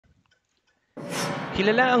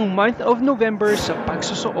Kilala ang month of November sa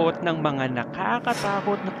pagsusuot ng mga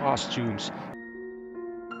nakakatakot na costumes.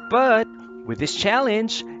 But with this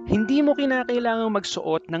challenge, hindi mo kinakailangang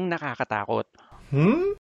magsuot ng nakakatakot.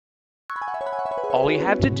 All you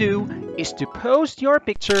have to do is to post your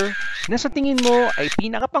picture na sa tingin mo ay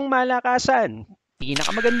pinakapangmalakasan,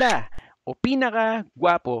 pinakamaganda, o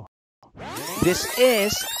pinakagwapo. This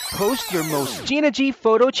is Post Your Most Gina G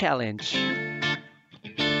Photo Challenge.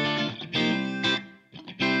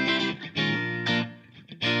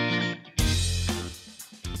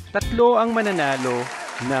 Tatlo ang mananalo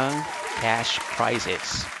ng cash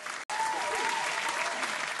prizes.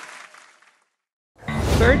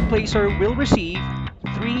 Third placer will receive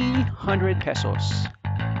 300 pesos.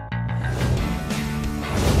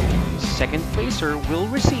 Second placer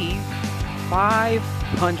will receive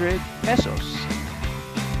 500 pesos.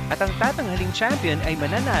 At ang tatanghaling champion ay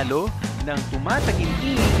mananalo ng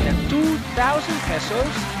tumataginting na 2,000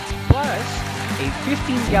 pesos plus a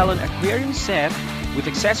 15-gallon aquarium set with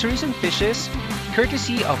accessories and fishes,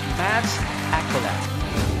 courtesy of Matt's Aqualab.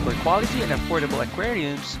 For quality and affordable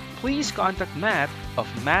aquariums, please contact Matt of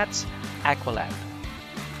Matt's Aqualab.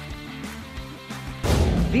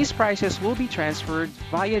 These prizes will be transferred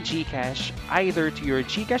via GCash either to your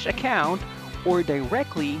GCash account or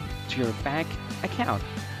directly to your bank account.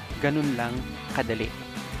 Ganun lang kadali.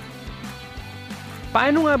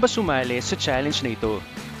 Paano nga ba sumali sa challenge na ito?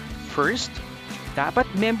 First, dapat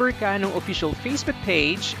member ka ng official Facebook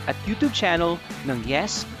page at YouTube channel ng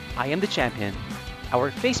Yes, I Am the Champion.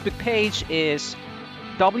 Our Facebook page is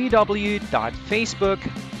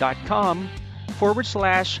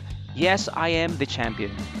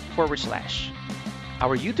www.facebook.com/YesIamTheChampion/.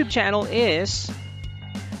 Our YouTube channel is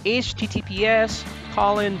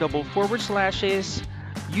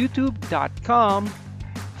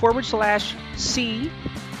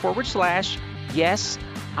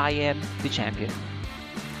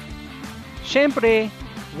Siyempre,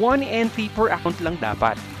 one entry per account lang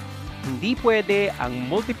dapat. Hindi pwede ang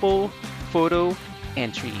multiple photo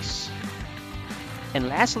entries. And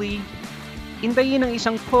lastly, hintayin ang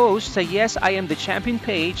isang post sa Yes, I Am the Champion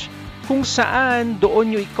page kung saan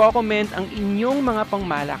doon nyo i-comment ang inyong mga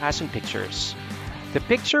pangmalakasang pictures. The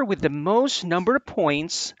picture with the most number of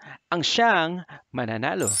points ang siyang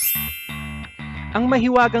mananalo. Ang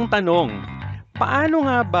mahiwagang tanong, paano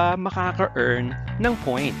nga ba makaka-earn ng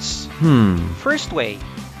points? First way,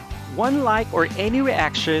 one like or any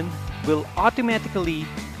reaction will automatically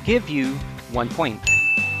give you 1 point.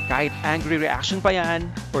 Kahit angry reaction pa yan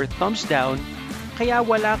or thumbs down, kaya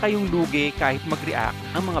wala kayong lugi kahit mag-react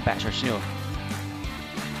ang mga bashers nyo.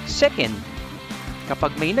 Second, kapag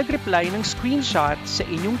may nag-reply ng screenshot sa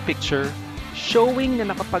inyong picture showing na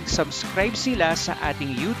nakapag-subscribe sila sa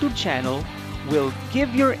ating YouTube channel, will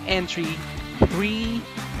give your entry 3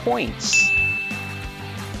 points.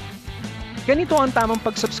 Ganito ang tamang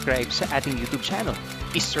pag-subscribe sa ating YouTube channel.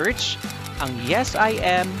 I-search ang Yes I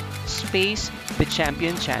Am space The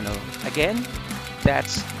Champion channel. Again,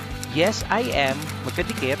 that's Yes I Am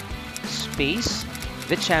magkadikit space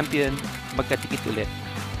The Champion magkadikit ulit.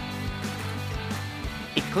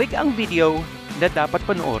 I-click ang video na dapat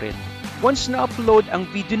panoorin. Once na-upload ang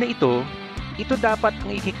video na ito dapat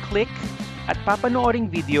ang i-click at papanooring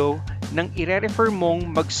video ng ire-refer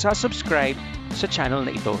mong magsa-subscribe sa channel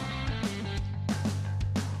na ito.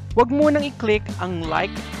 Huwag mo nang i-click ang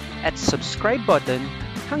like at subscribe button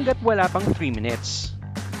hanggat wala pang 3 minutes.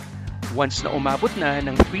 Once na umabot na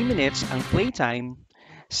ng 3 minutes ang playtime,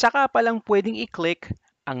 saka pa lang pwedeng i-click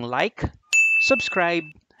ang like, subscribe,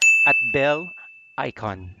 at bell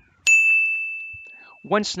icon.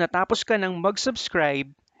 Once natapos ka ng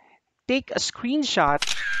mag-subscribe, take a screenshot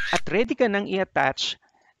at ready ka nang i-attach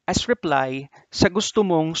as reply sa gusto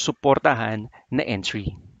mong suportahan na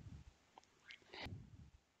entry.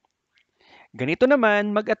 Ganito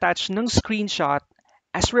naman mag-attach ng screenshot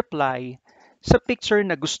as reply sa picture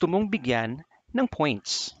na gusto mong bigyan ng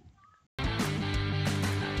points.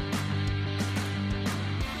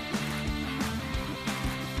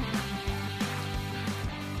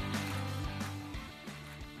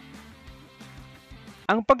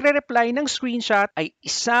 Ang pagre-reply ng screenshot ay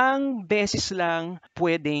isang beses lang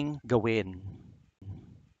pwedeng gawin.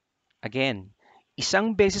 Again,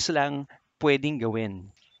 isang beses lang pwedeng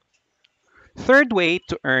gawin. Third way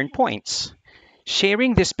to earn points.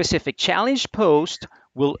 Sharing this specific challenge post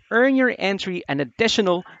will earn your entry an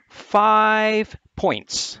additional 5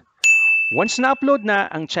 points. Once na-upload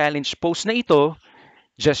na ang challenge post na ito,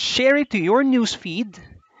 just share it to your newsfeed,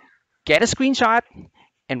 get a screenshot,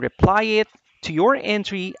 and reply it to your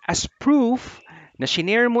entry as proof na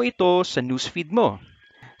shinare mo ito sa newsfeed mo.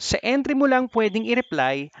 Sa entry mo lang pwedeng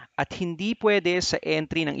i-reply at hindi pwede sa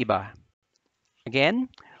entry ng iba. Again,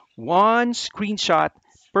 1 screenshot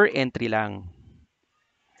per entry lang.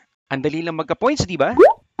 Ang dali lang magka-points, di ba?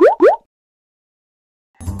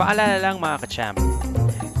 Paalala lang mga ka-champ,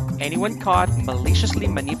 anyone caught maliciously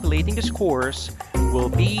manipulating the scores will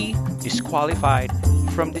be disqualified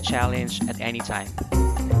from the challenge at any time.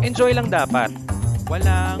 Enjoy lang dapat,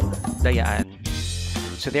 walang dayaan.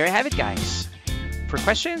 So there you have it, guys. For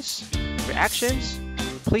questions, reactions,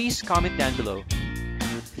 please comment down below.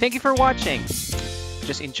 Thank you for watching.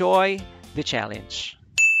 Just enjoy the challenge.